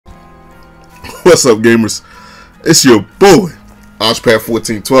What's up, gamers? It's your boy,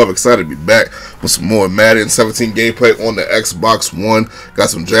 Launchpad1412. Excited to be back with some more Madden 17 gameplay on the Xbox One. Got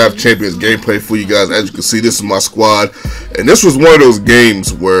some Draft Champions gameplay for you guys. As you can see, this is my squad, and this was one of those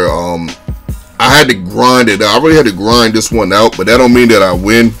games where I had to grind it out. I really had to grind this one out, but that don't mean that I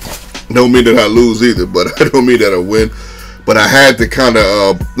win. Don't mean that I lose either, but I don't mean that I win. But I had to kind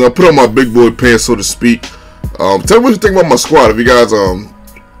of put on my big boy pants, so to speak. Tell me what you think about my squad. If you guys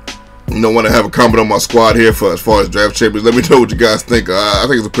want to have a comment on my squad here for as far as Draft Champions, let me know what you guys think. I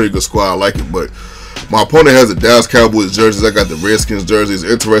think it's a pretty good squad. I like it, but my opponent has the Dallas Cowboys jerseys. I got the Redskins jerseys.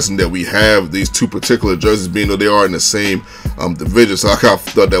 It's interesting that we have these two particular jerseys, being though they are in the same division, so I kind of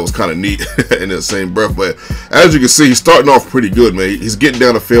thought that was kind of neat in the same breath. But as you can see, he's starting off pretty good, man. He's getting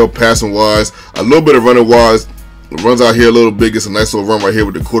down the field passing wise, a little bit of running wise. Runs out here a little big. It's a nice little run right here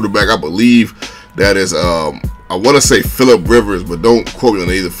with the quarterback. I believe that is I want to say Phillip Rivers, but don't quote me on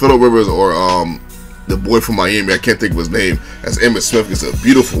it, either Phillip Rivers or the boy from Miami. I can't think of his name. That's Emmitt Smith. It's a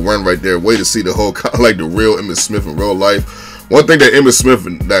beautiful run right there. Way to see the whole, kind of like the real Emmitt Smith in real life. One thing that Emmitt Smith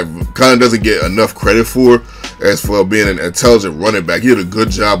that kind of doesn't get enough credit for as for being an intelligent running back. He did a good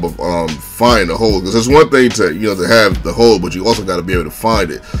job of finding the hole, because it's one thing to to have the hole, but you also got to be able to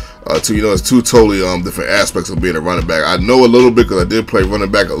find it. It's two totally different aspects of being a running back. I know a little bit because I did play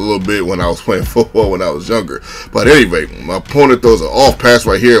running back a little bit when I was playing football when I was younger. But anyway, my opponent throws an off pass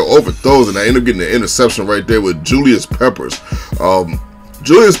right here, overthrows, and I end up getting an interception right there with Julius Peppers.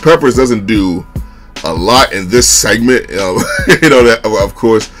 Julius Peppers doesn't do a lot in this segment, that, of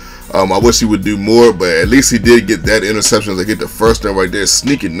course. I wish he would do more, but at least he did get that interception to get the first down right there,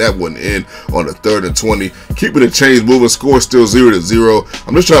 sneaking that one in on the 3rd and 20, keeping the chains moving. Score still 0-0.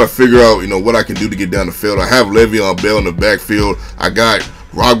 I'm just trying to figure out, what I can do to get down the field. I have Le'Veon Bell in the backfield. I got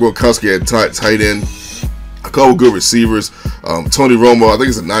Rob Gronkowski at tight end. A couple good receivers. Tony Romo, I think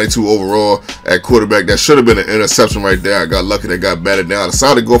it's a 92 overall at quarterback. That should have been an interception right there. I got lucky that got batted down. I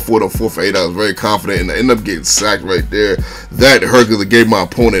decided to go for it on 4th for 8. I was very confident, and I ended up getting sacked right there. That hurt because it gave my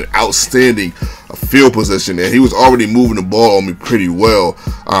opponent outstanding field position, and he was already moving the ball on me pretty well.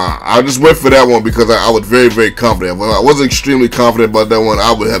 I just went for that one because I was very, very confident. If I wasn't extremely confident about that one,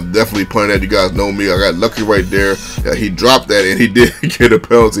 I would have definitely pointed at. You guys know me. I got lucky right there. He dropped that, and he did get a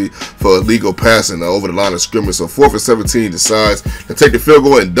penalty for illegal passing over the line of scrimmage. So 4th and 17 decides to take the field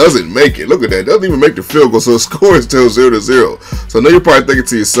goal and doesn't make it. Look at that. Doesn't even make the field goal, so the score is still 0-0. So now you're probably thinking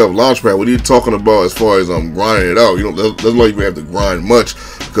to yourself, Launchpad, what are you talking about as far as grinding it out? Doesn't like you have to grind much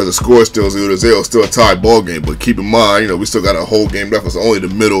because the score is still 0-0. Still a tie ball game, but keep in mind, we still got a whole game left. It's only the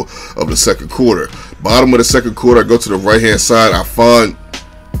middle of the second quarter. Bottom of the second quarter, I go to the right hand side. I find,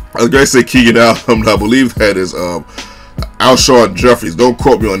 I was going to say Keegan Allen, I believe that is Alshon Jeffries. Don't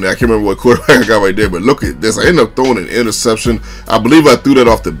quote me on that. I can't remember what quarterback I got right there, but look at this. I ended up throwing an interception. I believe I threw that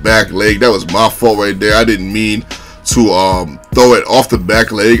off the back leg. That was my fault right there. I didn't mean to throw it off the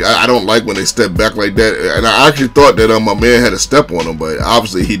back leg. I don't like when they step back like that, and I actually thought that my man had a step on him, but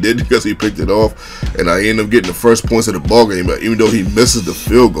obviously he did because he picked it off, and I ended up getting the first points of the ball game, even though he misses the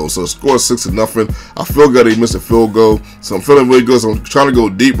field goal. So score 6-0. I feel good he missed a field goal, so I'm feeling really good. So I'm trying to go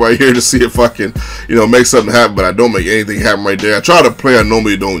deep right here to see if I can make something happen, but I don't make anything happen right there. I try to play I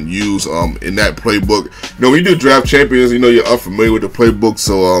normally don't use in that playbook. When you do Draft Champions, you're unfamiliar with the playbook,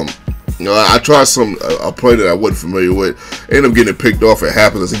 so I tried a play that I wasn't familiar with. End up getting it picked off. It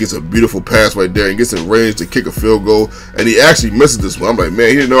happens as he gets a beautiful pass right there and gets in range to kick a field goal, and he actually misses this one. I'm like, man,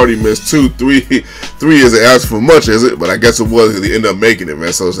 he didn't already miss 2, 3. 3 isn't asking for much, is it? But I guess it was because he ended up making it,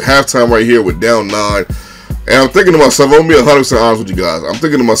 man. So it's halftime right here. We're down 9. And I'm thinking to myself, I'm going to be 100% honest with you guys. I'm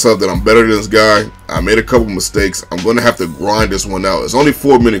thinking to myself that I'm better than this guy. I made a couple mistakes. I'm going to have to grind this one out. It's only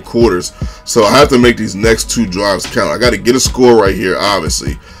 4-minute quarters, so I have to make these next 2 drives count. I got to get a score right here,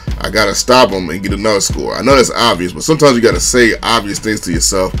 obviously. I got to stop him and get another score. I know that's obvious, but sometimes you got to say obvious things to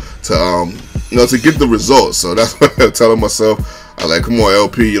yourself to, to get the results. So that's what I'm telling myself. I like, come on,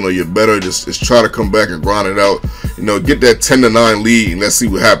 LP, you're better. Just try to come back and grind it out. Get that 10-9 lead, and let's see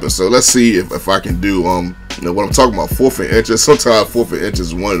what happens. So let's see if I can do, what I'm talking about, 4th and inches. Sometimes 4th and inches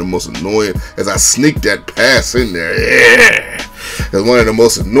is one of the most annoying, as I sneak that pass in there. Yeah, it's one of the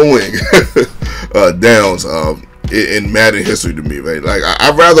most annoying downs in Madden history to me, right? Like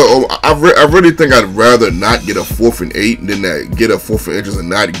I really think I'd rather not get a 4th and 8 than that get a 4th and inches and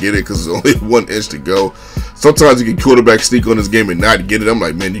not get it, because there's only 1 inch to go. Sometimes you can quarterback sneak on this game and not get it. I'm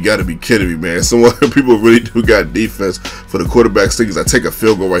like, man, you got to be kidding me, man. Some people really do got defense for the quarterback sneakers. I take a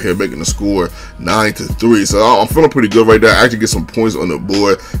field goal right here, making the score 9-3. So I'm feeling pretty good right there. I actually get some points on the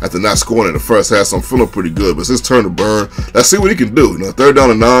board after not scoring in the first half, so I'm feeling pretty good. But it's his turn to burn. Let's see what he can do. 3rd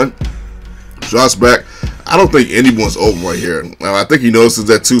down and 9. Drops back. I don't think anyone's open right here. I think he notices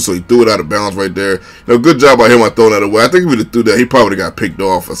that too, so he threw it out of bounds right there. Good job by him on throwing that away. I think if he threw that, he probably got picked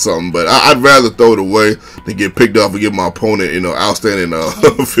off or something. But I'd rather throw it away than get picked off and give my opponent, outstanding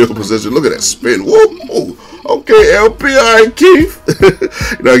field position. Look at that spin. Whoa. Okay, LP, all right, Keith.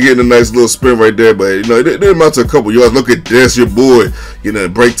 Getting a nice little spin right there, but it didn't amount to a couple yards. Look at this, your boy getting a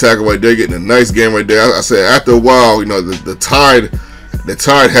break tackle right there, getting a nice game right there. I said after a while, the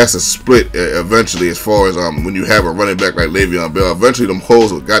tide has to split eventually, as far as when you have a running back like Le'Veon Bell. Eventually, them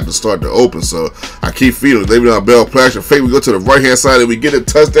holes have got to start to open. So I keep feeding Le'Veon Bell, plashing fake. We go to the right hand side and we get a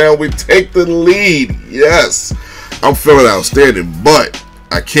touchdown. We take the lead. Yes, I'm feeling outstanding, but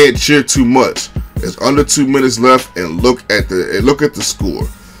I can't cheer too much. There's under 2 minutes left, and look at the score.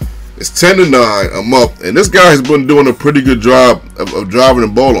 It's 10-9. I'm up, and this guy has been doing a pretty good job of driving the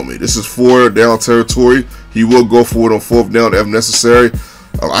ball on me. This is 4 down territory. He will go for it on 4th down if necessary.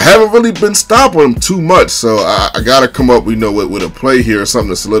 I haven't really been stopping him too much, so I got to come up, with a play here or something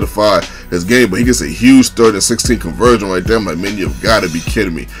to solidify his game. But he gets a huge 3rd and 16 conversion right there. I'm like, man, you've got to be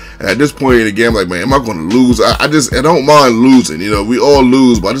kidding me. And at this point in the game, I'm like, man, am I going to lose? I don't mind losing. We all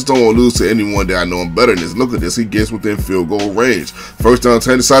lose, but I just don't want to lose to anyone that I know I'm better than this. Look at this. He gets within field goal range. 1st down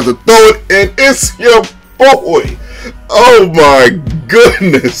 10, decides to throw it, and it's your boy. Oh, my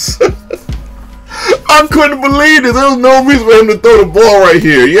goodness. I couldn't believe it. There was no reason for him to throw the ball right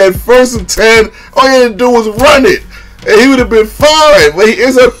here. He had 1st and 10. All he had to do was run it, and he would have been fine. But he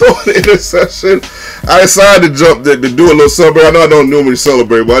ends up throwing the interception. I decided to jump to do a little celebrate. I know I don't normally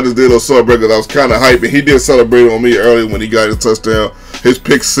celebrate, but I just did a little celebrate because I was kind of hyping. He did celebrate on me earlier when he got his touchdown, his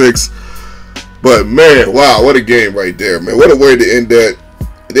pick 6. But man, wow, what a game right there, man. What a way to end that.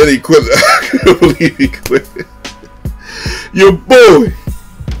 And then he quit. I couldn't believe he quit. Your boy